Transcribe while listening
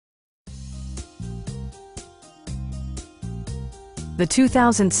The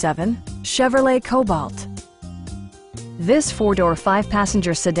 2007 Chevrolet Cobalt. This four-door,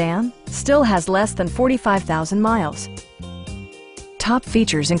 five-passenger sedan still has less than 45,000 miles. Top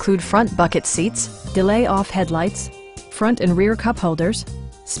features include front bucket seats, delay-off headlights, front and rear cup holders,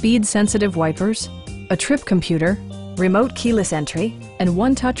 speed-sensitive wipers, a trip computer, remote keyless entry, and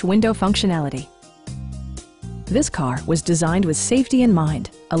one-touch window functionality. This car was designed with safety in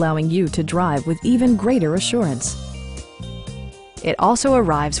mind, allowing you to drive with even greater assurance. It also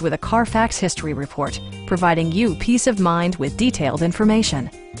arrives with a Carfax history report, providing you peace of mind with detailed information.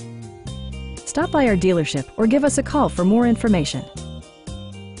 Stop by our dealership or give us a call for more information.